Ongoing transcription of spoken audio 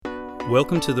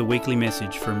Welcome to the weekly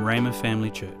message from Rhema Family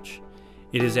Church.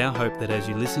 It is our hope that as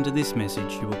you listen to this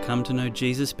message, you will come to know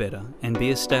Jesus better and be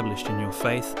established in your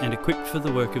faith and equipped for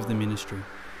the work of the ministry.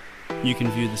 You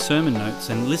can view the sermon notes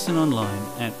and listen online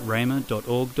at rhema.org.au/media.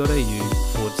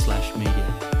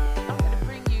 I'm going to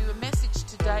bring you a message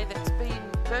today that's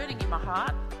been burning in my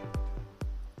heart.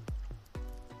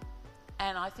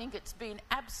 And I think it's been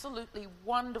absolutely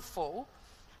wonderful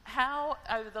how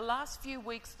over the last few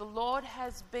weeks the Lord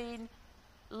has been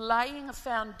laying a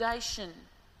foundation,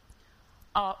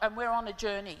 and we're on a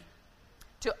journey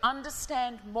to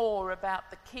understand more about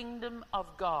the kingdom of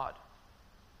God.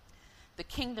 The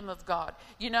kingdom of God.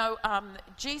 You know,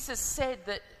 Jesus said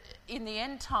that in the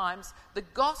end times, the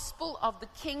gospel of the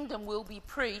kingdom will be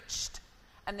preached,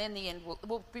 and then the end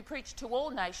will be preached to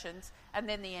all nations, and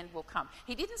then the end will come.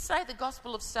 He didn't say the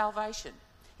gospel of salvation.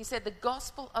 He said the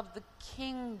gospel of the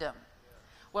kingdom.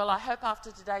 Well, I hope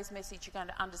after today's message you're going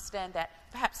to understand that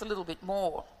perhaps a little bit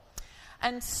more.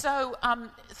 And so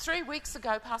 3 weeks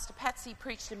ago, Pastor Patsy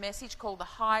preached a message called The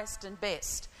Highest and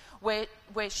Best, where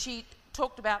she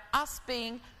talked about us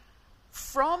being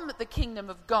from the kingdom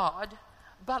of God,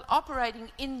 but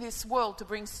operating in this world to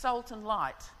bring salt and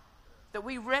light. That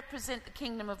we represent the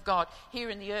kingdom of God here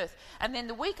in the earth. And then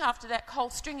the week after that, Cole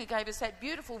Stringer gave us that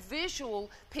beautiful visual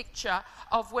picture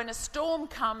of when a storm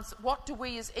comes, what do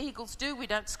we as eagles do? We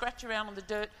don't scratch around on the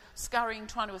dirt, scurrying,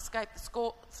 trying to escape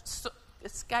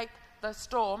the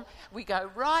storm. We go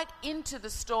right into the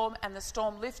storm and the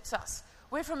storm lifts us.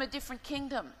 We're from a different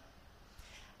kingdom.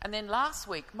 And then last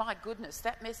week, my goodness,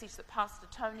 that message that Pastor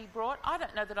Tony brought, I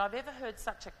don't know that I've ever heard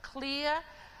such a clear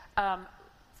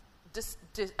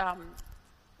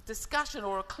discussion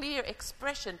or a clear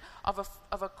expression of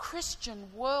a Christian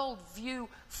worldview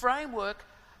framework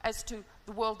as to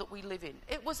the world that we live in.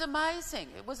 It was amazing.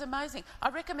 It was amazing. I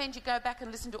recommend you go back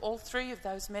and listen to all three of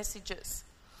those messages.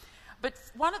 But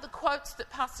one of the quotes that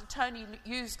Pastor Tony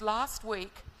used last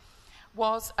week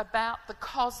was about the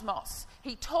cosmos.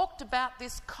 He talked about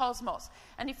this cosmos.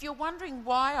 And if you're wondering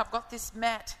why I've got this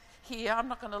mat here, I'm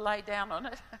not going to lay down on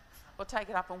it or take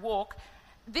it up and walk.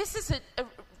 This is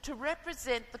to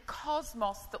represent the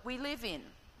cosmos that we live in,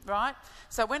 right?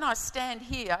 So when I stand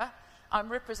here, I'm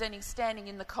representing standing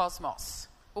in the cosmos.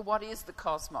 Well, what is the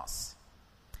cosmos?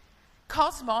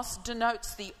 Cosmos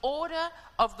denotes the order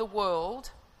of the world,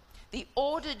 the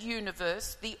ordered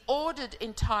universe, the ordered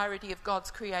entirety of God's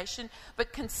creation,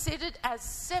 but considered as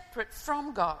separate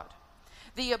from God.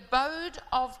 The abode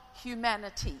of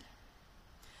humanity.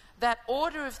 That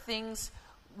order of things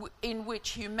in which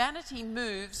humanity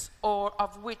moves, or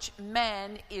of which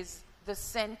man is the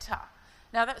centre.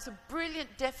 Now that's a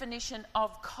brilliant definition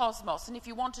of cosmos, and if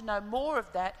you want to know more of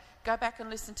that, go back and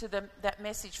listen to that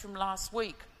message from last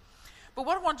week. But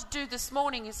what I want to do this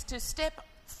morning is to step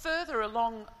further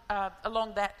along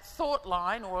that thought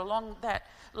line, or along that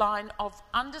line of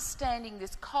understanding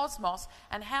this cosmos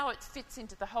and how it fits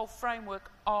into the whole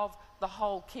framework of the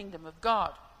whole kingdom of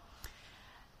God.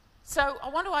 So I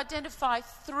want to identify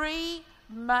three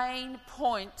main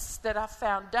points that are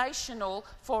foundational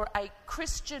for a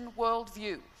Christian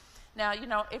worldview. Now, you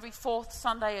know, every fourth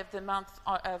Sunday of the month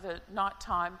over night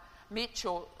time, Mitch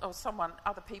or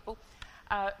other people,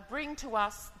 bring to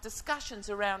us discussions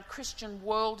around Christian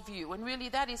worldview. And really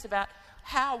that is about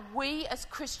how we as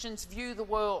Christians view the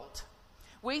world.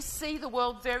 We see the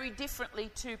world very differently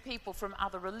to people from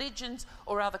other religions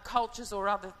or other cultures or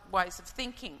other ways of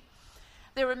thinking.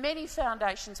 There are many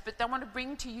foundations, but I want to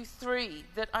bring to you three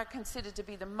that I consider to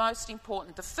be the most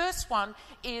important. The first one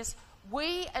is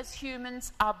we as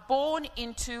humans are born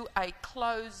into a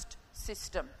closed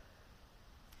system.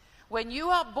 When you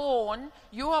are born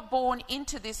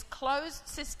into this closed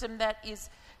system that is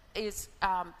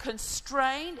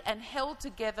constrained and held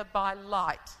together by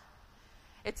light.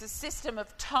 It's a system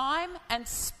of time and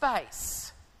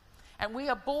space. And we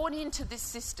are born into this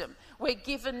system. We're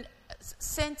given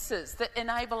senses that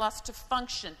enable us to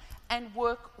function and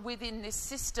work within this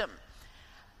system.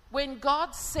 When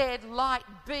God said, "Light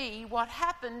be," what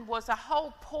happened was a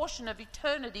whole portion of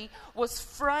eternity was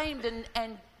framed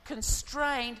and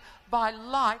constrained by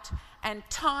light, and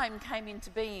time came into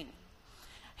being.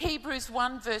 Hebrews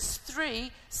 1 verse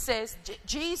 3 says,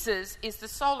 Jesus is the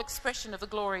sole expression of the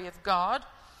glory of God,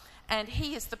 and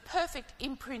he is the perfect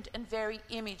imprint and very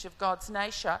image of God's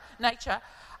nature,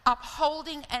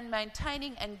 upholding and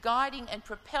maintaining and guiding and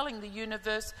propelling the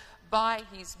universe by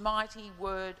his mighty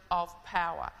word of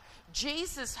power.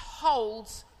 Jesus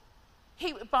holds,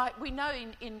 we know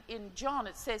in John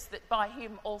it says that by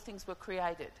him all things were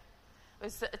created.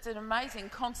 It's an amazing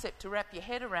concept to wrap your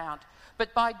head around.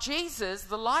 But by Jesus,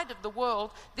 the light of the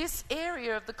world, this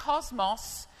area of the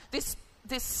cosmos, this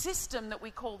system that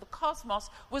we call the cosmos,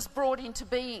 was brought into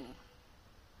being.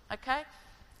 Okay?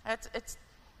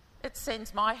 It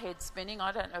sends my head spinning.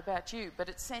 I don't know about you, but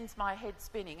it sends my head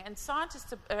spinning. And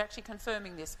scientists are actually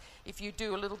confirming this if you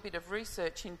do a little bit of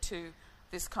research into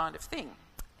this kind of thing.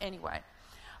 Anyway.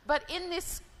 But in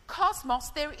this cosmos,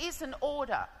 there is an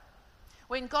order.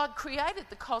 When God created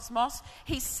the cosmos,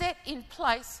 he set in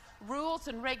place rules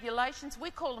and regulations.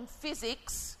 We call them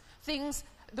physics, things,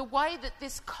 the way that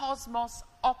this cosmos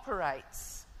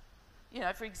operates. You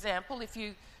know, for example, if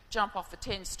you jump off a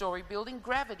 10-story building,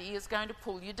 gravity is going to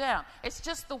pull you down. It's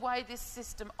just the way this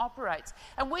system operates.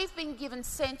 And we've been given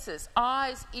senses,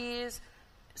 eyes, ears,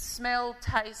 smell,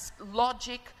 taste,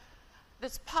 logic.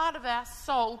 That's part of our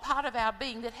soul, part of our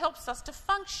being that helps us to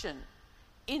function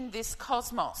in this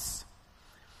cosmos.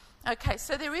 Okay,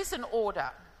 so there is an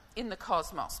order in the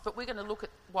cosmos, but we're going to look at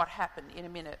what happened in a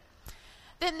minute.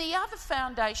 Then the other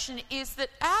foundation is that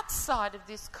outside of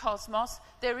this cosmos,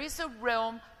 there is a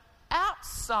realm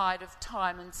outside of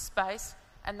time and space,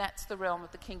 and that's the realm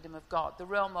of the kingdom of God, the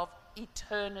realm of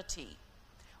eternity,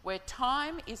 where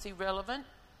time is irrelevant,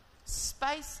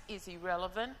 space is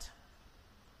irrelevant,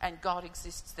 and God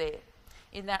exists there.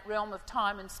 In that realm of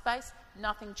time and space,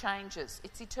 nothing changes.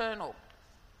 It's eternal.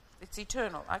 It's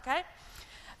eternal, okay?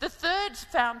 The third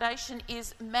foundation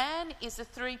is man is a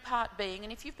three-part being.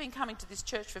 And if you've been coming to this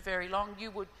church for very long,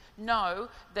 you would know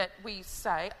that we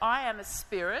say, I am a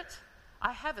spirit,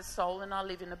 I have a soul, and I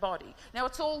live in a body. Now,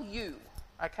 it's all you,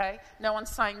 okay? No one's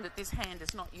saying that this hand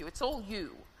is not you. It's all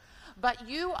you. But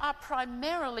you are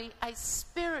primarily a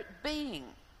spirit being.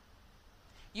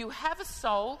 You have a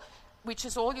soul, which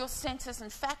is all your senses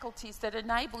and faculties that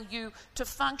enable you to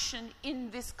function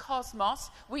in this cosmos.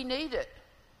 We need it.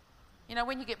 You know,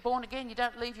 when you get born again, you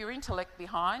don't leave your intellect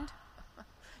behind.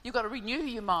 You've got to renew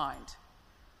your mind.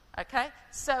 Okay?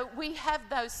 So we have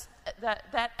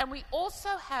that, and we also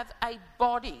have a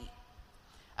body.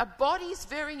 A body is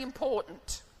very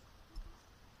important.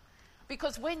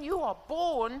 Because when you are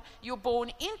born, you're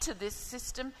born into this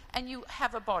system and you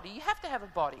have a body. You have to have a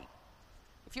body.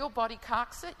 If your body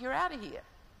carks it, you're out of here.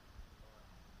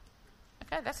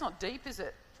 Okay, that's not deep, is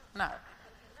it? No.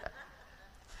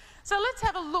 So let's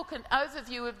have a look, an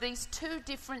overview of these two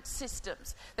different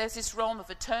systems. There's this realm of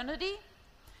eternity,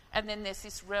 and then there's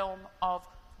this realm of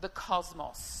the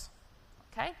cosmos.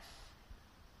 Okay?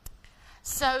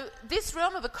 So this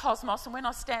realm of the cosmos, and when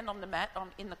I stand on the mat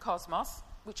in the cosmos,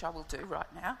 which I will do right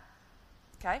now,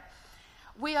 okay,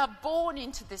 we are born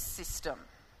into this system.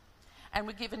 And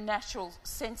we're given natural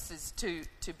senses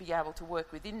to be able to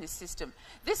work within this system.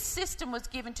 This system was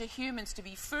given to humans to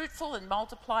be fruitful and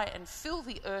multiply and fill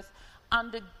the earth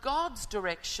under God's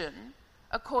direction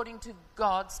according to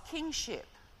God's kingship.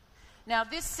 Now,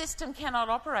 this system cannot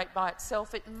operate by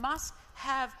itself. It must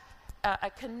have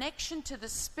a connection to the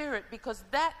Spirit, because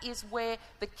that is where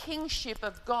the kingship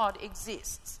of God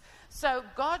exists. So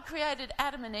God created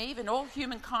Adam and Eve, and all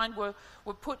humankind were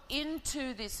put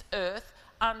into this earth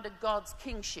under God's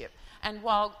kingship. And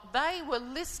while they were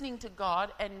listening to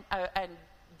God and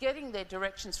getting their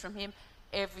directions from him,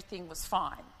 everything was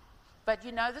fine. But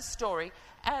you know the story.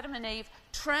 Adam and Eve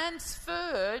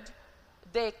transferred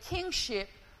their kingship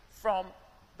from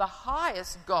the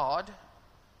highest God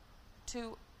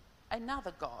to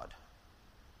another God,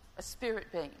 a spirit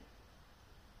being.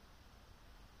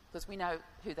 Because we know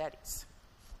who that is.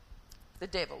 The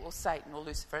devil, or Satan, or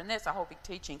Lucifer. And there's a whole big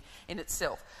teaching in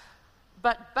itself.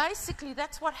 But basically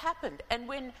that's what happened. And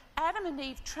when Adam and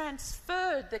Eve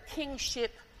transferred the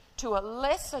kingship to a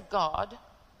lesser God,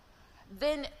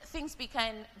 then things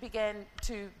began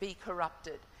to be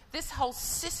corrupted. This whole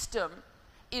system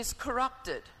is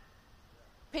corrupted.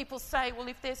 People say, well,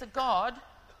 if there's a God,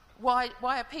 why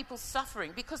are people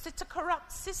suffering? Because it's a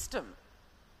corrupt system.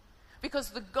 Because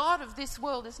the God of this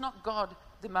world is not God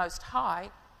the Most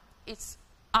High, it's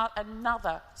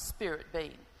another spirit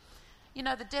being. You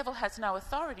know, the devil has no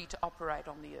authority to operate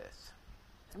on the earth.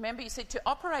 Remember, you said to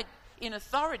operate in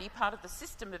authority, part of the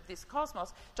system of this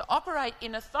cosmos, to operate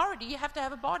in authority, you have to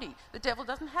have a body. The devil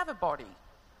doesn't have a body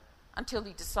until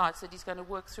he decides that he's going to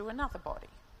work through another body.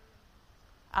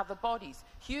 Other bodies.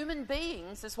 Human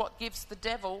beings is what gives the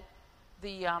devil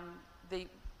the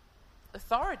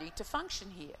authority to function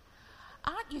here.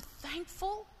 Aren't you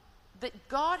thankful that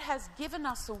God has given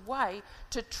us a way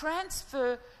to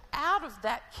transfer out of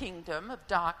that kingdom of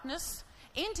darkness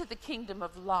into the kingdom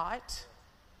of light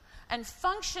and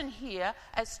function here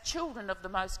as children of the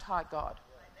Most High God?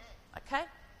 Okay?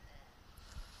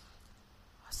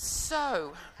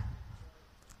 So,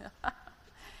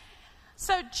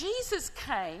 So Jesus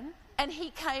came, and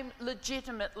he came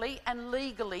legitimately and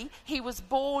legally. He was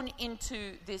born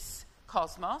into this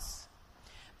cosmos,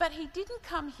 but he didn't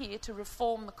come here to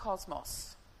reform the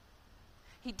cosmos.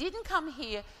 He didn't come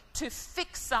here to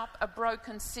fix up a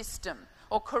broken system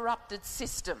or corrupted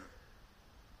system.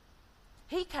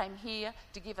 He came here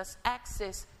to give us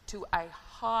access to a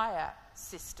higher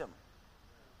system.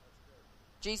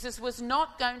 Jesus was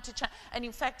not going to change, and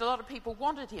in fact a lot of people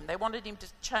wanted him. They wanted him to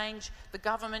change the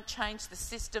government, change the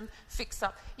system, fix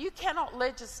up. You cannot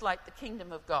legislate the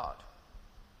kingdom of God.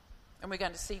 And we're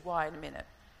going to see why in a minute.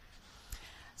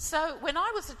 So when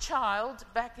I was a child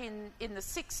back in the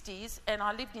 60s, and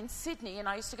I lived in Sydney, and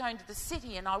I used to go into the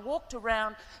city, and I walked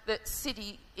around the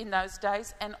city in those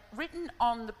days, and written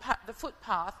on the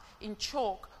footpath in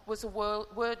chalk was a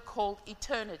word called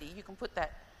eternity. You can put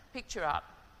that picture up.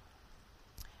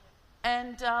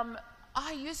 And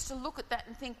I used to look at that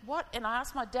and think, what? And I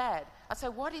asked my dad, I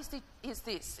said, what is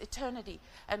this, eternity?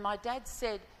 And my dad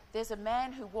said, there's a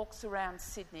man who walks around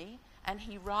Sydney and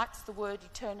he writes the word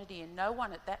eternity, and no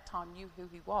one at that time knew who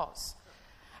he was.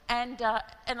 And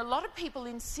a lot of people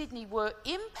in Sydney were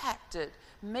impacted.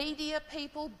 Media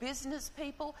people, business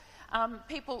people, and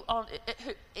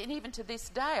even to this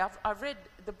day, I've read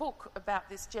the book about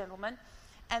this gentleman,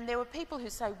 and there were people who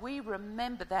say, we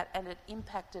remember that and it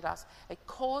impacted us. It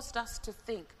caused us to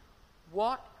think,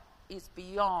 what is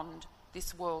beyond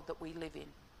this world that we live in?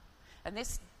 And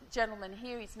this gentleman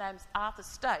here, his name's Arthur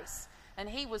Stace, and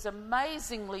he was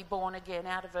amazingly born again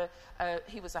out of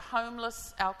he was a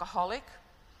homeless alcoholic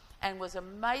and was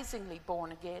amazingly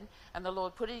born again, and the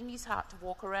Lord put it in his heart to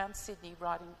walk around Sydney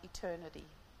writing eternity.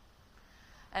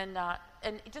 And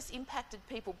it just impacted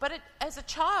people. But as a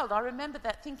child, I remember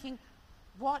that thinking,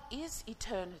 what is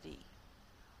eternity?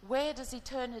 Where does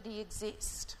eternity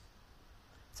exist?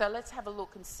 So let's have a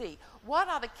look and see. What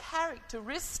are the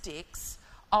characteristics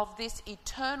of this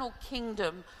eternal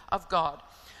kingdom of God?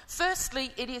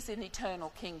 Firstly, it is an eternal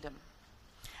kingdom.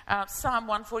 Psalm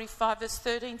 145 verse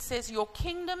 13 says, your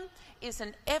kingdom is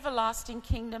an everlasting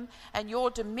kingdom, and your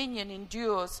dominion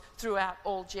endures throughout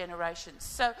all generations.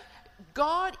 So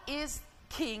God is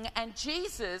king, and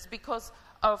Jesus, because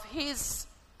of his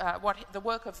the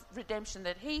work of redemption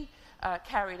that he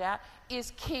carried out,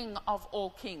 is king of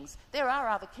all kings. There are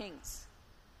other kings.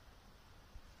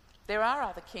 There are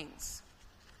other kings.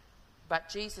 But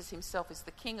Jesus himself is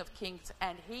the King of kings,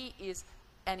 and he is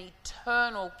an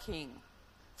eternal king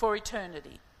for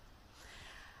eternity.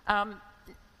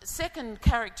 Second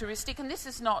characteristic, and this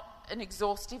is not an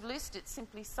exhaustive list, it's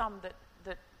simply some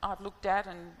that I've looked at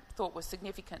and thought were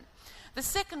significant. The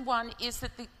second one is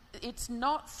that it's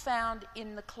not found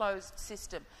in the closed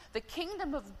system. The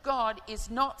kingdom of God is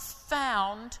not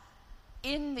found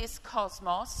in this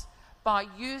cosmos by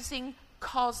using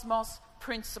cosmos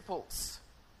principles.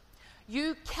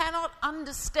 You cannot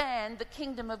understand the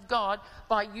kingdom of God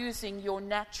by using your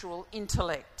natural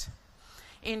intellect.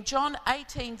 In John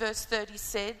 18 verse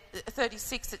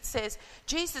 36 it says,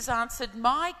 Jesus answered,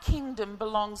 my kingdom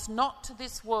belongs not to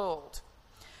this world.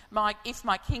 If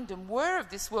my kingdom were of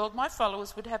this world, my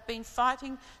followers would have been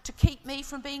fighting to keep me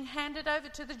from being handed over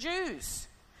to the Jews.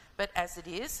 But as it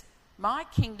is, my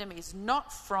kingdom is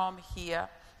not from here.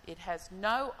 It has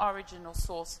no original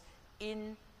source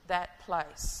in that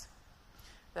place.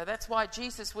 So that's why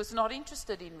Jesus was not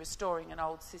interested in restoring an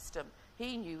old system.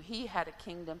 He knew he had a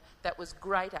kingdom that was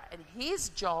greater, and his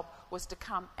job was to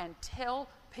come and tell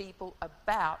people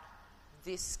about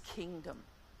this kingdom,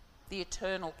 the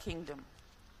eternal kingdom.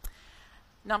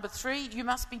 Number 3, you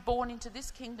must be born into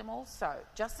this kingdom also.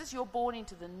 Just as you're born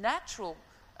into the natural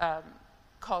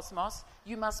cosmos,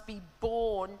 you must be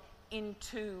born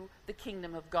into the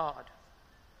kingdom of God.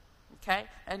 Okay?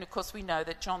 And of course we know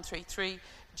that John 3:3,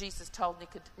 Jesus told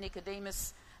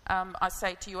Nicodemus, I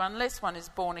say to you, unless one is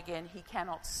born again, he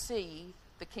cannot see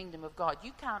the kingdom of God.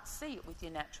 You can't see it with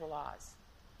your natural eyes.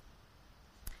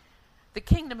 The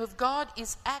kingdom of God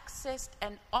is accessed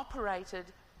and operated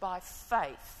by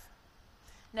faith.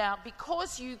 Now,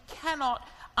 because you cannot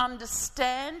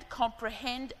understand,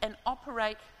 comprehend, and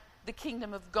operate the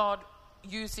kingdom of God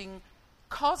using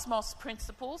cosmos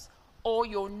principles or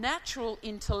your natural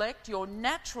intellect, your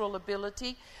natural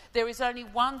ability, there is only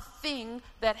one thing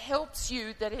that helps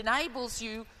you, that enables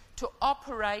you to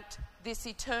operate this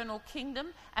eternal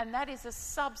kingdom, and that is a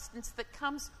substance that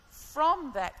comes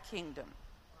from that kingdom,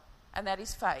 and that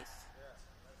is faith.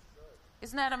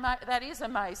 Isn't that is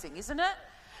amazing, isn't it?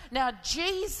 Now,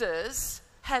 Jesus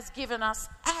has given us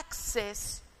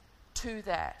access to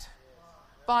that.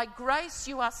 By grace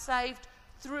you are saved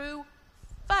through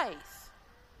faith.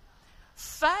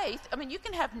 Faith, I mean, you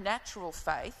can have natural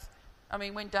faith. I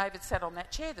mean, when David sat on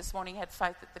that chair this morning, he had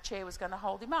faith that the chair was going to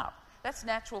hold him up. That's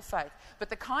natural faith. But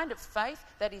the kind of faith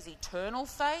that is eternal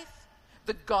faith,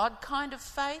 the God kind of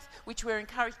faith, which we're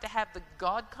encouraged to have, the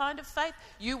God kind of faith,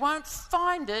 you won't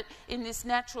find it in this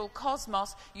natural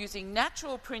cosmos, using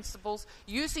natural principles,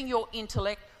 using your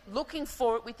intellect, looking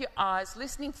for it with your eyes,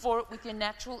 listening for it with your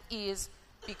natural ears,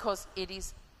 because it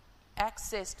is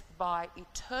accessed by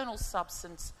eternal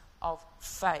substance of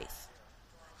faith.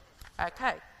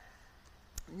 Okay,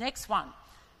 next one.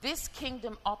 This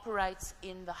kingdom operates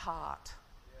in the heart.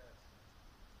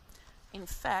 In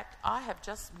fact, I have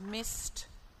just missed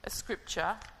a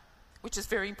scripture, which is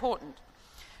very important.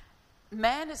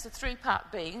 Man is a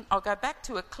three-part being. I'll go back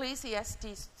to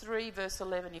Ecclesiastes 3, verse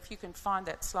 11, if you can find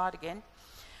that slide again.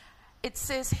 It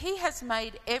says, he has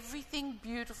made everything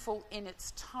beautiful in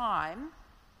its time.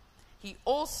 He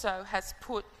also has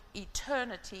put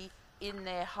eternity in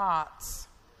their hearts.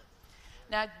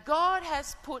 Now, God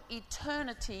has put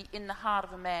eternity in the heart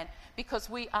of a man because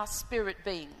we are spirit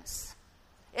beings.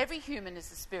 Every human is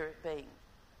a spirit being.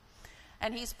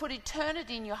 And he's put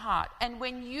eternity in your heart. And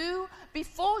when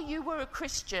before you were a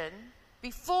Christian,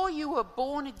 before you were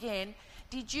born again,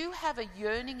 did you have a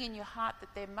yearning in your heart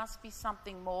that there must be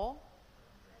something more?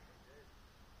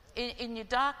 In your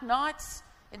dark nights,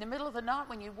 in the middle of the night,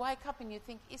 when you wake up and you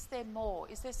think, is there more?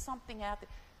 Is there something out there?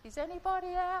 Is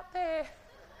anybody out there?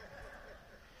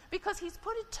 Because he's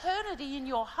put eternity in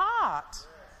your heart.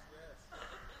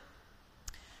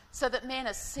 So that men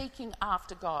are seeking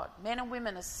after God. Men and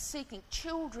women are seeking,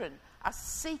 children are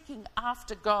seeking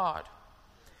after God.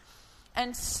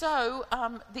 And so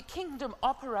the kingdom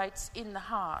operates in the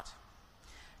heart.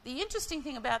 The interesting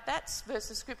thing about that verse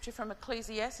of scripture from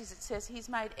Ecclesiastes, it says he's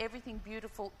made everything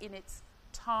beautiful in its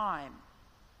time.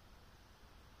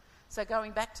 So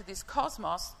going back to this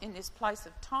cosmos, in this place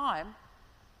of time,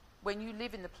 when you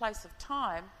live in the place of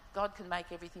time, God can make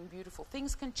everything beautiful.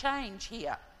 Things can change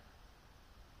here.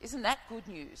 Isn't that good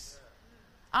news?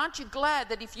 Aren't you glad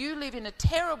that if you live in a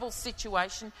terrible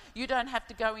situation, you don't have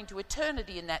to go into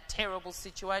eternity in that terrible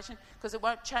situation, because it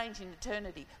won't change in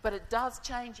eternity. But it does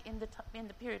change in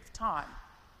the period of time,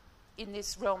 in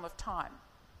this realm of time.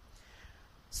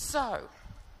 So,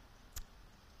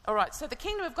 all right, so the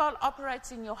kingdom of God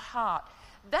operates in your heart.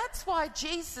 That's why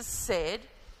Jesus said,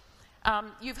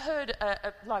 you've heard,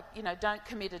 don't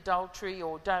commit adultery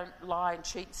or don't lie and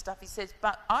cheat and stuff. He says,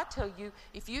 but I tell you,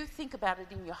 if you think about it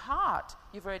in your heart,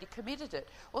 you've already committed it.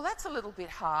 Well, that's a little bit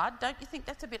hard. Don't you think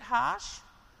that's a bit harsh?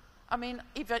 I mean,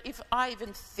 if I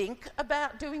even think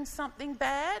about doing something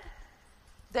bad,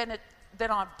 then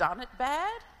I've done it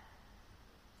bad.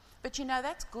 But you know,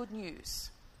 that's good news.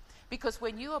 Because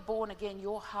when you are born again,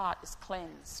 your heart is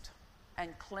cleansed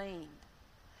and cleaned.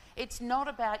 It's not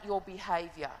about your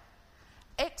behaviour.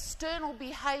 External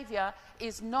behaviour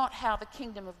is not how the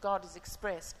kingdom of God is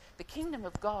expressed. The kingdom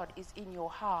of God is in your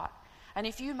heart. And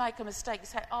if you make a mistake, you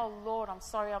say, oh Lord, I'm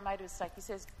sorry I made a mistake. He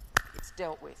says, it's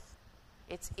dealt with.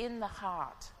 It's in the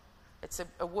heart. It's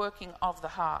a working of the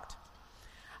heart.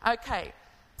 Okay,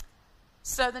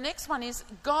 so the next one is,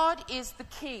 God is the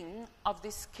king of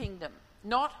this kingdom,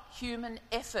 not human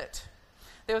effort.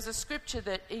 There was a scripture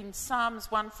that in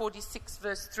Psalms 146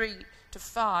 verse 3 to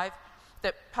 5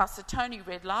 that Pastor Tony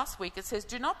read last week. It says,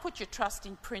 do not put your trust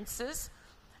in princes,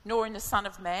 nor in the Son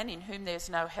of Man, in whom there's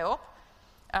no help.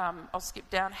 I'll skip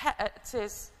down. It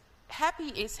says, happy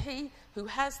is he who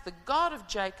has the God of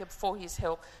Jacob for his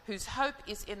help, whose hope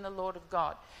is in the Lord of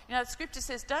God. You know, the scripture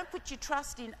says, don't put your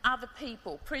trust in other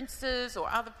people, princes or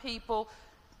other people.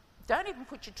 Don't even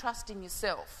put your trust in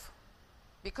yourself,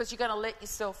 because you're going to let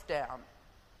yourself down.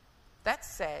 That's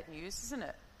sad news, isn't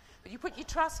it? But you put your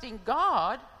trust in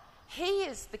God. He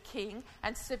is the king,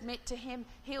 and submit to him.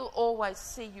 He'll always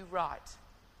see you right.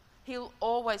 He'll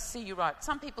always see you right.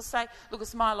 Some people say, look,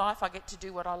 it's my life, I get to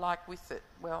do what I like with it.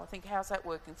 Well, I think, how's that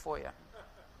working for you?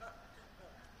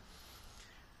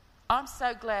 I'm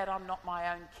so glad I'm not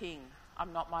my own king.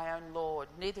 I'm not my own Lord.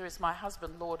 Neither is my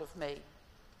husband Lord of me.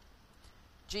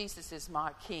 Jesus is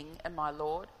my king and my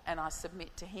Lord, and I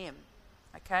submit to him.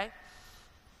 Okay?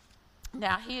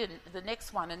 Now here, the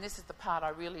next one, and this is the part I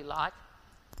really like.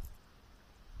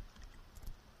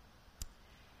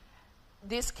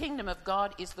 This kingdom of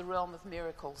God is the realm of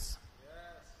miracles.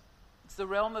 Yes. It's the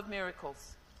realm of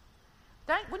miracles.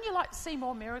 Wouldn't you like to see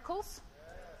more miracles?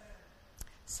 Yes.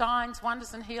 Signs,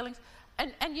 wonders and healings.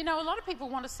 And you know, a lot of people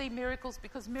want to see miracles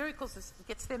because miracles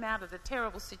gets them out of the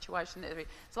terrible situation they're in.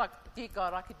 It's like, dear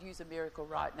God, I could use a miracle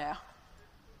right now.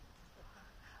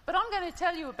 But I'm going to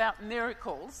tell you about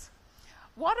miracles.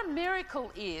 What a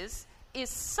miracle is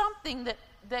something that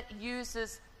that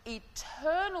uses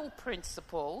eternal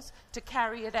principles to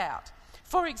carry it out.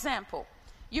 For example,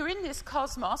 you're in this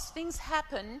cosmos, things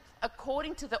happen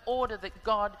according to the order that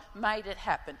God made it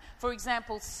happen. For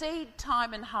example, seed,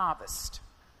 time and harvest.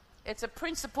 It's a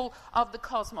principle of the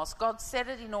cosmos. God set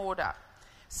it in order.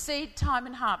 Seed, time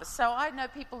and harvest. So I know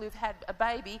people who've had a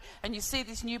baby and you see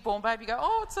this newborn baby go,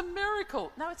 oh, it's a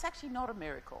miracle. No, it's actually not a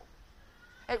miracle.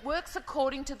 It works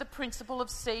according to the principle of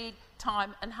seed,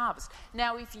 time and harvest.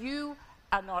 Now, if you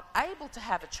are not able to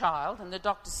have a child and the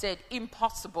doctor said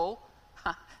impossible,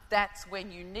 that's when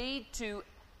you need to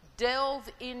delve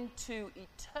into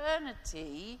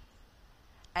eternity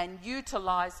and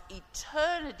utilize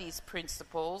eternity's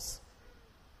principles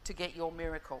to get your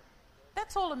miracle.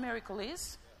 That's all a miracle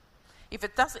is. If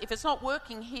it's not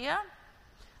working here,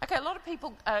 okay, a lot of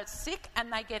people are sick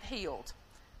and they get healed.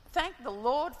 Thank the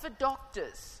Lord for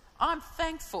doctors. I'm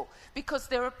thankful because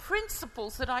there are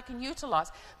principles that I can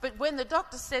utilize. But when the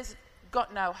doctor says,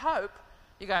 got no hope,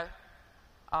 you go,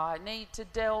 I need to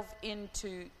delve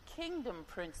into kingdom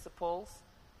principles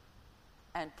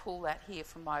and pull that here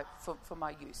for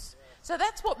my use. So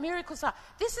that's what miracles are.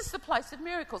 This is the place of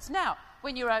miracles. Now,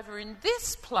 when you're over in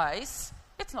this place,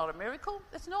 it's not a miracle,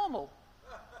 it's normal.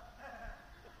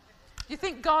 You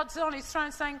think God's on his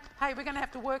throne saying, hey, we're going to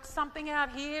have to work something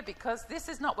out here because this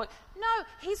is not what... No,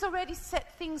 he's already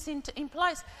set things in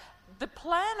place. The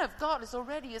plan of God is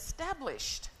already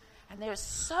established. And there is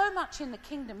so much in the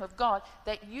kingdom of God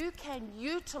that you can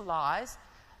utilize,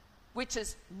 which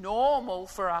is normal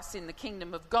for us in the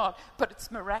kingdom of God, but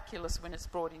it's miraculous when it's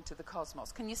brought into the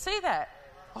cosmos. Can you see that?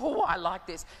 Oh, I like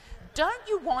this. Don't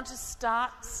you want to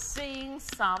start seeing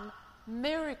some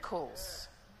miracles?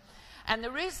 And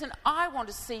the reason I want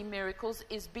to see miracles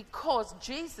is because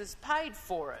Jesus paid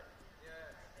for it.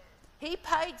 He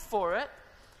paid for it,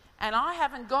 and I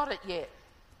haven't got it yet.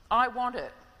 I want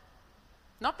it.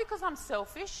 Not because I'm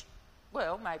selfish,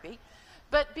 well, maybe,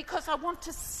 but because I want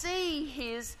to see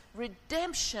his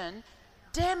redemption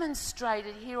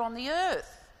demonstrated here on the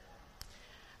earth.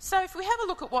 So if we have a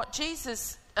look at what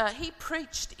Jesus, he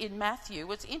preached in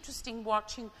Matthew, it's interesting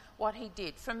watching what he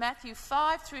did. From Matthew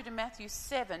 5 through to Matthew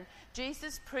 7,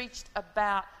 Jesus preached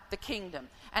about the kingdom.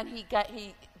 And he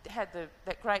had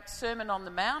that great Sermon on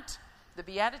the Mount, the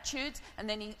Beatitudes, and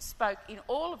then he spoke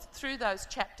through those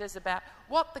chapters about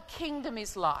what the kingdom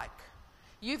is like.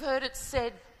 You've heard it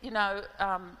said,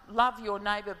 love your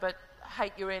neighbour but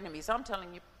hate your enemies. I'm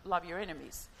telling you, love your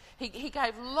enemies. He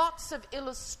gave lots of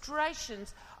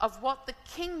illustrations of what the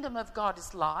kingdom of God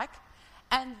is like.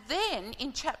 And then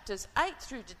in chapters 8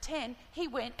 through to 10, he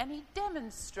went and he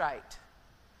demonstrated.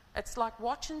 It's like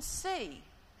watch and see.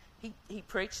 He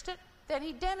preached it, then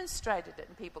he demonstrated it.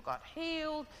 And people got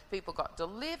healed, people got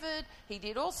delivered. He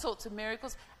did all sorts of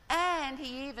miracles. And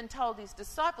he even told his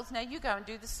disciples, now you go and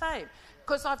do the same.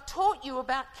 Because I've taught you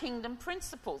about kingdom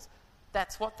principles.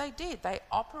 That's what they did. They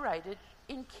operated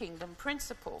in kingdom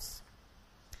principles.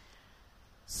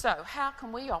 So how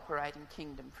can we operate in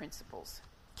kingdom principles?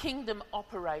 Kingdom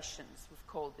operations, we've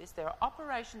called this. There are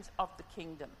operations of the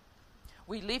kingdom.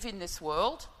 We live in this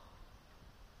world,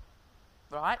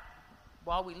 right?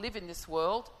 While we live in this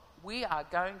world, we are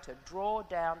going to draw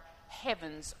down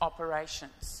heaven's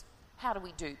operations. How do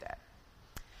we do that?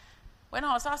 When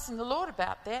I was asking the Lord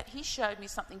about that, he showed me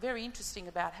something very interesting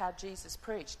about how Jesus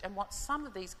preached and what some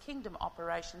of these kingdom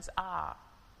operations are.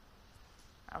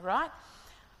 All right?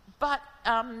 But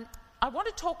I want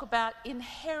to talk about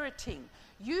inheriting.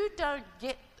 You don't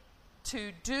get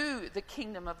to do the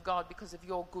kingdom of God because of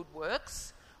your good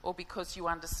works or because you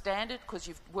understand it, because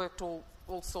you've worked all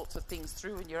sorts of things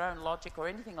through in your own logic or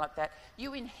anything like that.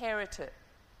 You inherit it.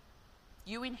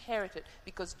 You inherit it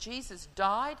because Jesus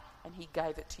died and he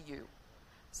gave it to you.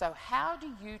 So how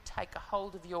do you take a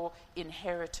hold of your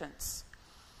inheritance?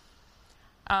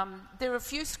 There are a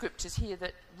few scriptures here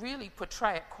that really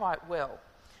portray it quite well.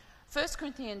 1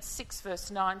 Corinthians 6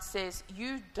 verse 9 says,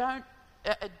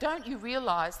 don't you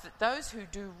realise that those who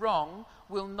do wrong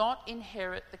will not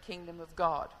inherit the kingdom of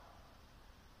God?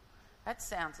 That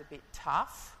sounds a bit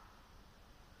tough.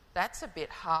 That's a bit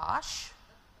harsh.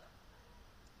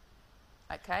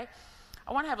 Okay?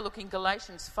 I want to have a look in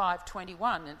Galatians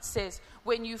 5:21. It says,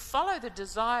 when you follow the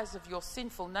desires of your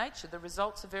sinful nature, the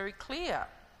results are very clear.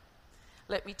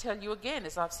 Let me tell you again,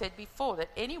 as I've said before, that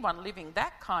anyone living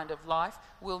that kind of life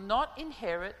will not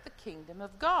inherit the kingdom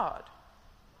of God.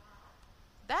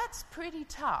 That's pretty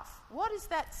tough. What is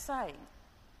that saying?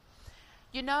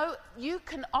 You know, you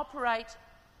can operate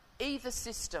either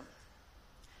system.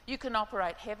 You can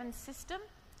operate heaven's system,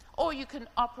 or you can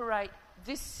operate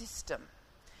this system.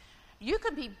 You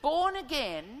can be born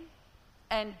again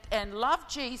and love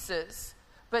Jesus,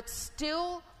 but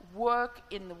still work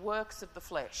in the works of the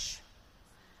flesh.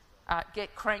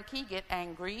 Get cranky, get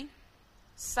angry,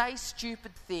 say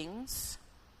stupid things,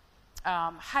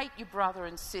 hate your brother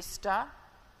and sister,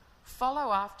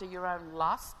 follow after your own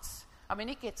lusts. I mean,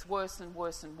 it gets worse and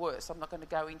worse and worse. I'm not going to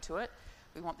go into it.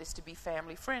 We want this to be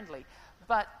family friendly.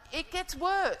 But it gets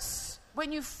worse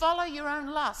when you follow your own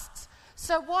lusts.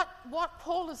 So what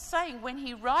Paul is saying when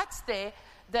he writes there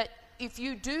that if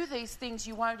you do these things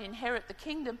you won't inherit the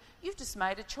kingdom, you've just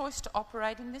made a choice to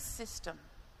operate in this system.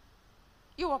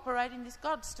 You operate in this.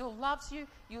 God still loves you.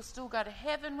 You'll still go to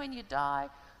heaven when you die.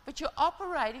 But you're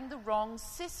operating the wrong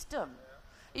system.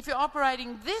 If you're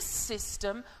operating this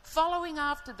system, following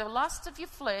after the lust of your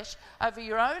flesh, over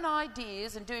your own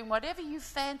ideas and doing whatever you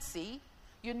fancy,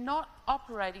 you're not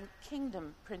operating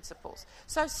kingdom principles.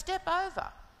 So step over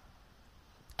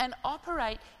and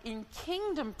operate in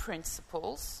kingdom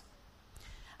principles,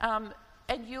 and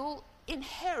you'll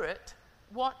inherit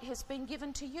what has been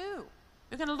given to you.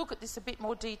 We're going to look at this a bit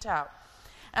more detail.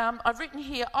 I've written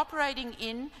here, operating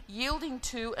in, yielding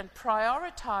to and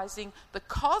prioritising the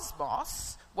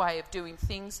cosmos way of doing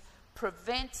things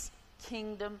prevents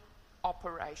kingdom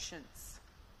operations.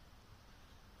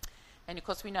 And of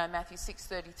course we know Matthew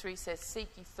 6:33 says, seek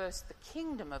ye first the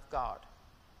kingdom of God,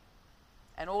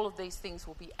 and all of these things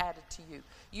will be added to you.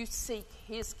 You seek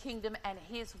his kingdom and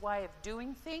his way of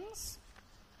doing things,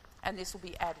 and this will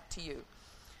be added to you.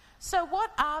 So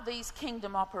what are these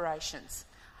kingdom operations?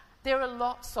 There are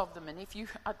lots of them, and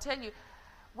I tell you,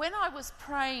 when I was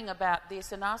praying about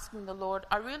this and asking the Lord,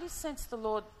 I really sensed the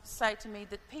Lord say to me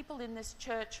that people in this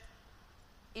church,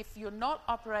 if you're not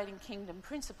operating kingdom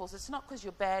principles, it's not because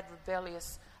you're bad,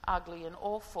 rebellious, ugly and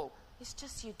awful. It's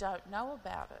just you don't know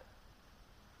about it.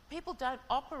 People don't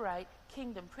operate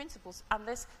kingdom principles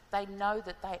unless they know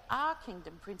that they are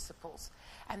kingdom principles.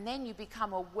 And then you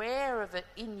become aware of it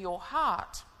in your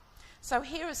heart. So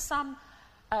here are some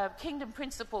kingdom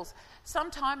principles. Some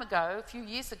time ago, a few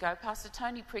years ago, Pastor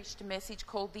Tony preached a message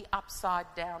called the Upside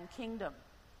Down Kingdom.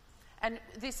 And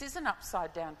this is an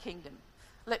upside down kingdom.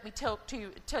 Let me tell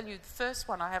you the first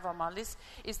one I have on my list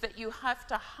is that you have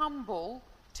to humble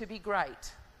to be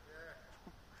great.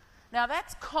 Now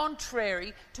that's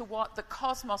contrary to what the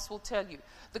cosmos will tell you.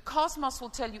 The cosmos will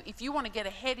tell you if you want to get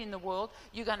ahead in the world,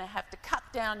 you're going to have to cut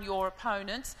down your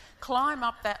opponents, climb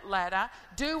up that ladder,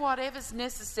 do whatever's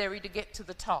necessary to get to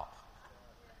the top.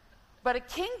 But a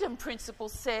kingdom principle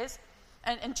says,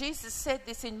 and Jesus said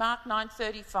this in Mark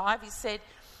 9:35, he said,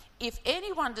 if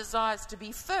anyone desires to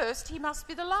be first, he must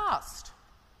be the last,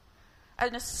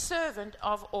 and a servant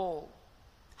of all,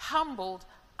 humbled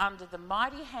under the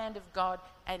mighty hand of God,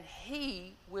 and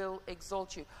he will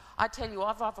exalt you. I tell you,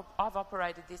 I've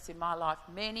operated this in my life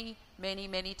many, many,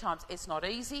 many times. It's not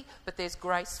easy, but there's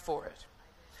grace for it.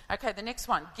 Okay, the next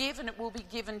one, give and it will be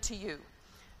given to you.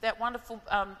 That wonderful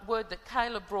word that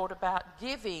Caleb brought about,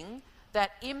 giving,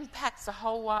 that impacts a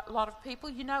whole lot of people.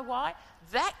 You know why?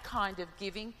 That kind of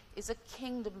giving is a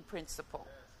kingdom principle.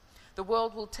 The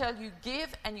world will tell you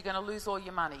give and you're going to lose all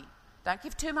your money. Don't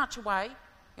give too much away.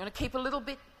 You want to keep a little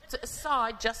bit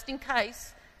aside just in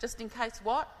case. Just in case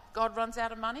what? God runs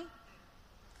out of money?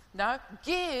 No,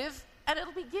 give and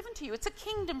it'll be given to you. It's a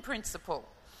kingdom principle.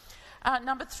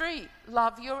 Number 3,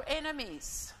 love your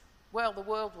enemies. Well, the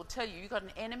world will tell you, you've got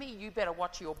an enemy, you better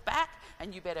watch your back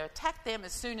and you better attack them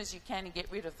as soon as you can and get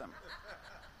rid of them.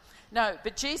 No,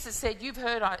 but Jesus said, you've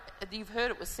heard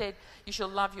it was said, you shall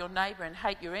love your neighbour and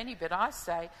hate your enemy. But I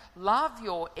say, love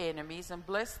your enemies and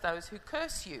bless those who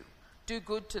curse you. Do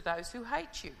good to those who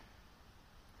hate you.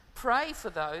 Pray for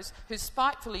those who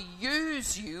spitefully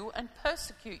use you and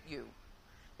persecute you.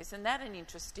 Isn't that an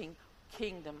interesting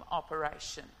kingdom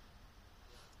operation?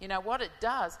 You know, what it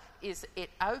does is it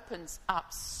opens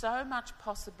up so much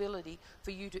possibility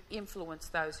for you to influence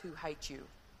those who hate you.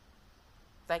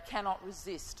 They cannot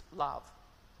resist love.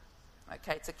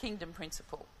 Okay, it's a kingdom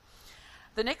principle.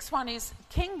 The next one is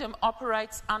kingdom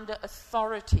operates under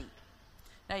authority.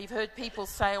 Now, you've heard people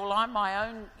say, well, I'm my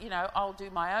own, I'll do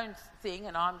my own thing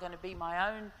and I'm going to be my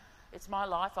own, it's my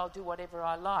life, I'll do whatever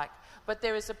I like. But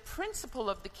there is a principle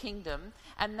of the kingdom,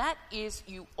 and that is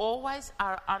you always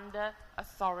are under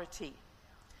authority.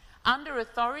 Under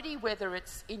authority, whether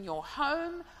it's in your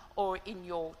home or in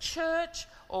your church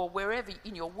or wherever,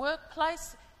 in your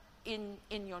workplace, in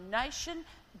your nation,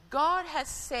 God has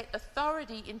set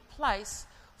authority in place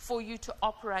for you to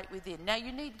operate within. Now,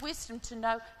 you need wisdom to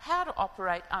know how to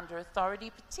operate under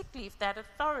authority, particularly if that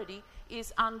authority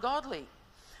is ungodly.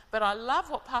 But I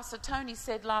love what Pastor Tony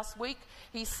said last week.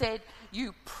 He said,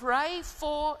 you pray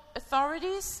for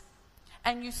authorities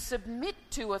and you submit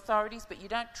to authorities, but you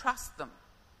don't trust them.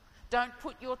 Don't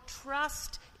put your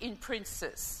trust in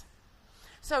princes.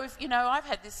 So if, I've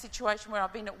had this situation where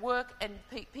I've been at work and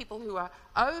people who are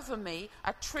over me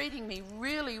are treating me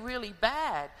really, really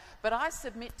bad, but I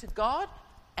submit to God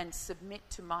and submit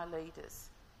to my leaders.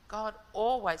 God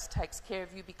always takes care of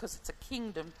you because it's a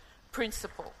kingdom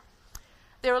principle.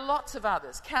 There are lots of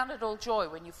others. Count it all joy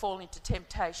when you fall into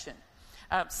temptation.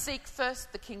 Seek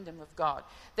first the kingdom of God.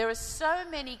 There are so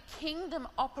many kingdom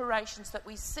operations that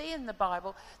we see in the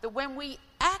Bible that when we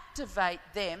activate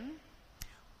them,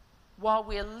 while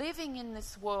we're living in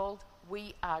this world,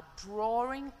 we are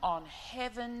drawing on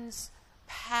heaven's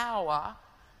power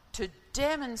to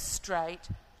demonstrate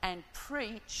and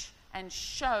preach and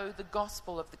show the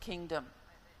gospel of the kingdom.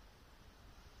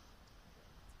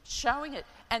 Showing it.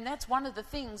 And that's one of the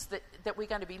things that we're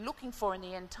going to be looking for in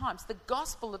the end times. The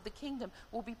gospel of the kingdom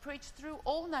will be preached through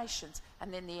all nations,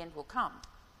 and then the end will come.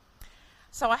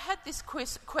 So I had this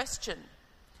question.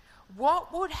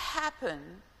 What would happen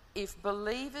if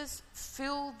believers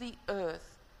fill the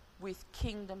earth with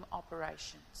kingdom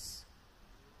operations?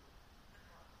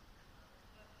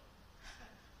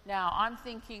 Now, I'm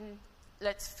thinking,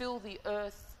 let's fill the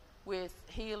earth with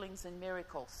healings and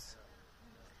miracles.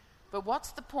 But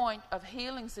what's the point of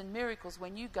healings and miracles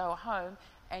when you go home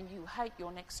and you hate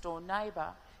your next door neighbour,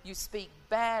 you speak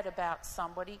bad about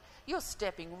somebody? You're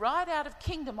stepping right out of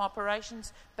kingdom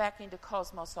operations back into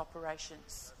cosmos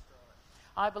operations.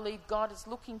 I believe God is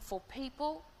looking for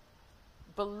people,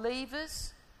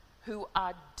 believers, who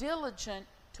are diligent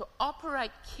to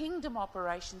operate kingdom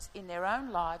operations in their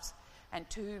own lives, and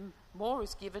to whom more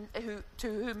is given, to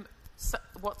whom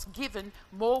what's given,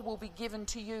 more will be given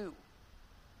to you.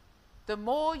 The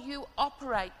more you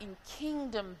operate in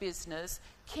kingdom business,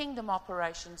 kingdom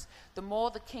operations, the more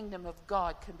the kingdom of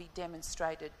God can be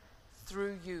demonstrated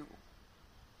through you.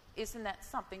 Isn't that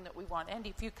something that we want? And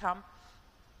if you come,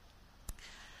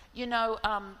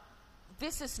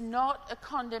 this is not a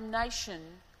condemnation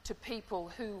to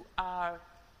people who are,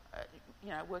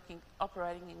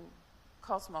 operating in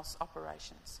cosmos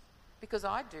operations. Because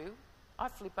I do. I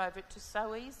flip over it to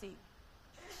so easy.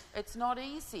 It's not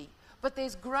easy, but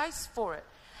there's grace for it.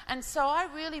 And so I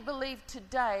really believe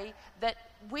today that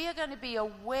we are going to be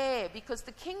aware, because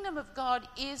the kingdom of God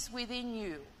is within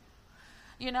you.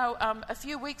 A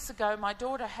few weeks ago, my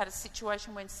daughter had a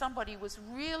situation when somebody was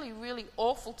really, really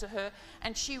awful to her,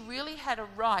 and she really had a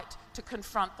right to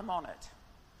confront them on it.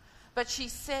 But she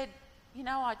said,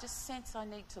 I just sense I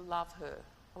need to love her.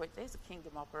 Oh, wait, there's a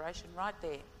kingdom operation right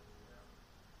there.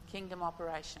 Kingdom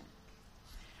operation.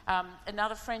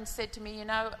 Another friend said to me,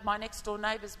 my next door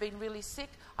neighbour's been really sick.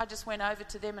 I just went over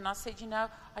to them and I said,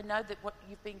 I know that what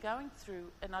you've been going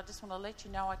through, and I just want to let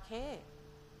you know I care.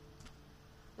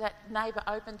 That neighbour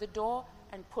opened the door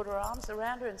and put her arms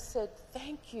around her and said,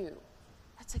 thank you.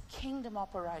 That's a kingdom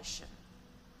operation.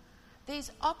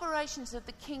 These operations of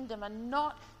the kingdom are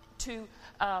not to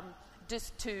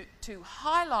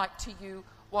highlight to you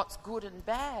what's good and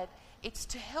bad. It's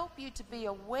to help you to be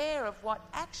aware of what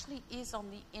actually is on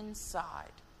the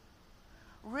inside.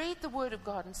 Read the Word of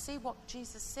God and see what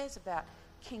Jesus says about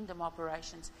kingdom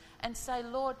operations, and say,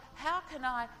 Lord, how can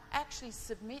I actually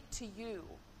submit to you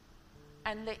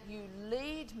and let you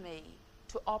lead me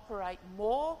to operate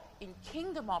more in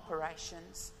kingdom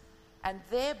operations, and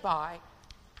thereby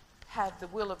have the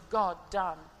will of God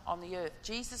done on the earth.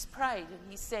 Jesus prayed and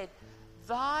he said,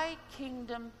 thy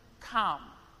kingdom come.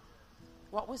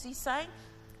 What was he saying?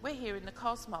 We're here in the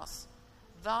cosmos.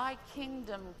 Thy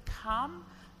kingdom come,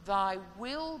 thy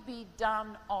will be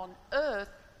done on earth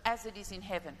as it is in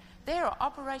heaven. There are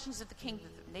operations of the kingdom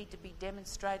that need to be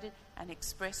demonstrated and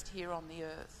expressed here on the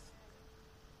earth.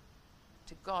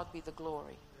 To God be the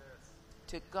glory. Yes.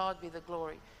 To God be the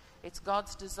glory. It's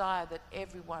God's desire that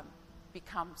everyone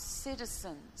become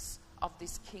citizens of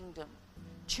this kingdom,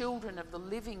 children of the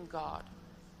living God.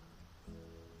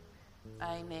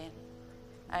 Amen.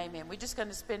 Amen. We're just going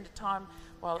to spend a time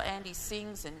while Andy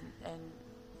sings, and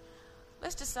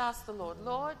let's just ask the Lord.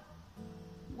 Lord,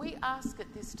 we ask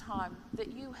at this time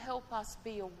that you help us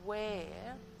be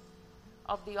aware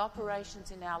of the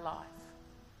operations in our life.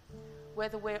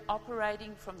 Whether we're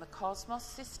operating from the cosmos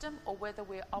system or whether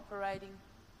we're operating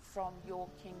from your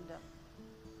kingdom.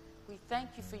 We thank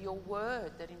you for your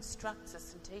word that instructs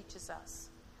us and teaches us.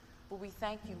 But we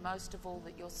thank you most of all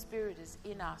that your Spirit is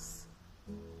in us.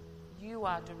 You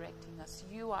are directing us.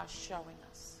 You are showing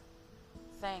us.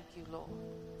 Thank you, Lord.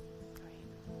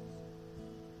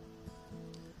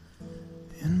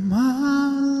 In my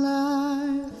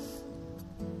life,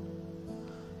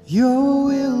 your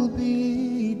will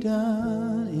be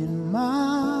done in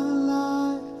my life.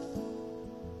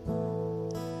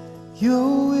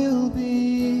 Your will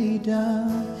be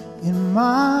done in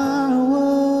my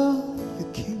world.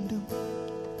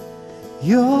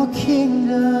 Your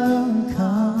kingdom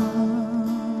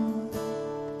come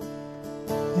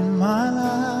in my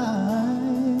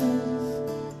life.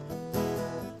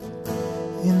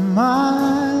 In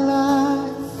my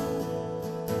life,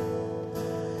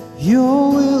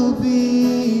 your will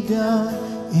be done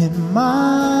in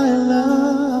my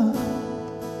love.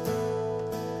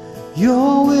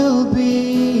 Your will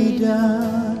be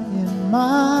done in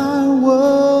my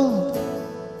world.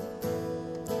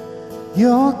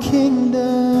 Your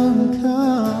kingdom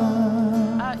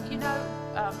come.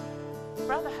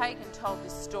 Brother Hagen told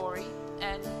this story,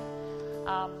 and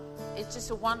it's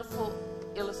just a wonderful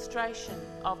illustration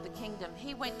of the kingdom.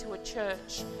 He went to a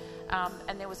church,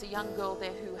 and there was a young girl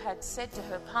there who had said to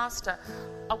her pastor,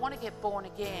 I want to get born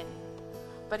again,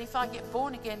 but if I get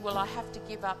born again, will I have to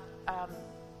give up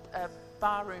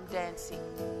barroom dancing?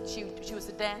 She was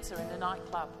a dancer in a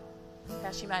nightclub,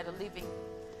 how she made a living.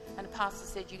 And the pastor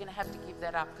said, you're going to have to give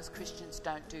that up because Christians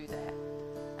don't do that.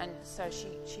 And so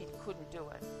she couldn't do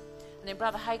it. And then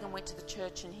Brother Hagen went to the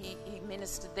church and he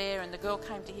ministered there, and the girl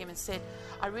came to him and said,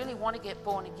 I really want to get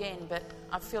born again, but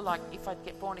I feel like if I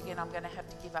get born again, I'm going to have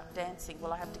to give up dancing.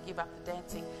 Will I have to give up the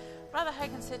dancing? Brother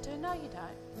Hagen said to her, no, you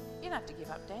don't. You don't have to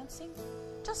give up dancing.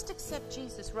 Just accept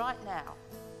Jesus right now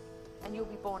and you'll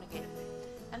be born again.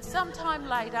 And sometime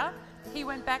later, he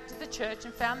went back to the church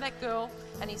and found that girl,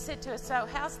 and he said to her, so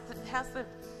how's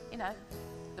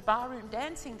the barroom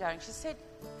dancing going? She said,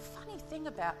 funny thing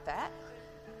about that,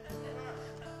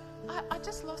 I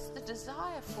just lost the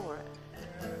desire for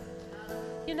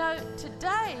it.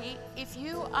 Today, if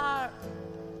you are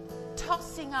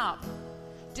tossing up,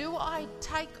 do I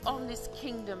take on this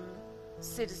kingdom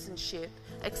citizenship,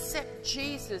 accept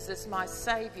Jesus as my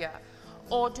Saviour,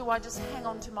 or do I just hang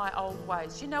on to my old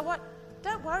ways? You know what?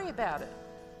 Don't worry about it.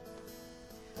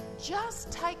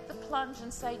 Just take the plunge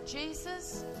and say,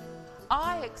 Jesus,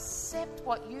 I accept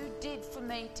what you did for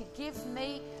me to give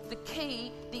me the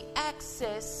key, the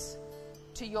access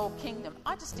to your kingdom.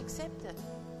 I just accept it.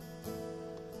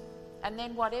 And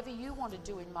then whatever you want to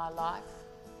do in my life,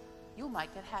 you'll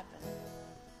make it happen.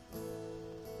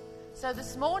 So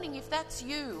this morning, if that's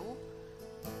you,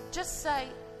 just say,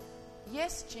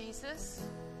 yes, Jesus,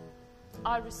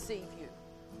 I receive you.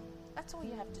 That's all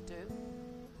you have to do.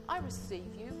 I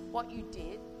receive you, what you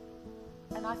did,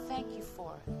 and I thank you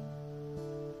for it.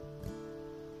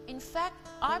 In fact,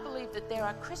 I believe that there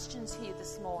are Christians here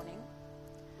this morning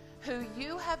who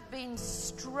you have been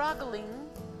struggling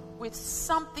with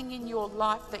something in your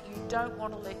life that you don't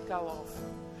want to let go of.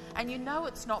 And you know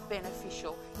it's not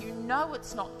beneficial. You know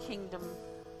it's not kingdom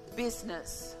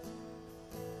business.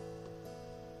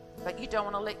 But you don't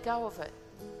want to let go of it.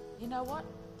 You know what?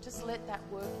 Just let that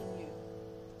work in you.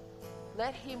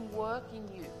 Let him work in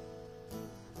you.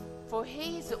 For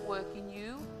he is at work in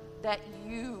you that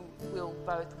you will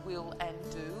both will and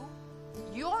do.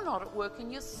 You're not at work in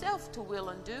yourself to will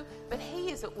and do, but he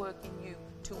is at work in you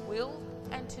to will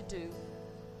and to do.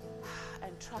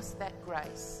 And trust that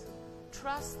grace.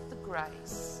 Trust the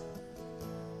grace.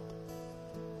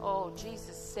 Oh,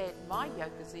 Jesus said, my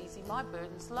yoke is easy, my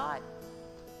burden's light.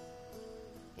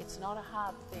 It's not a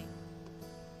hard thing.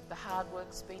 The hard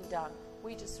work's been done.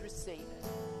 We just receive it.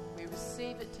 We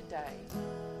receive it today.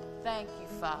 Thank you,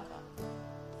 Father.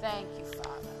 Thank you,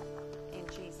 Father. In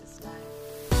Jesus' name.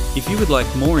 If you would like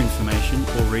more information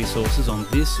or resources on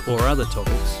this or other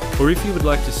topics, or if you would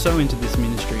like to sow into this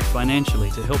ministry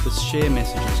financially to help us share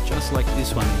messages just like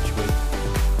this one each week,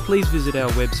 please visit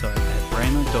our website at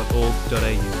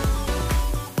rhema.org.au.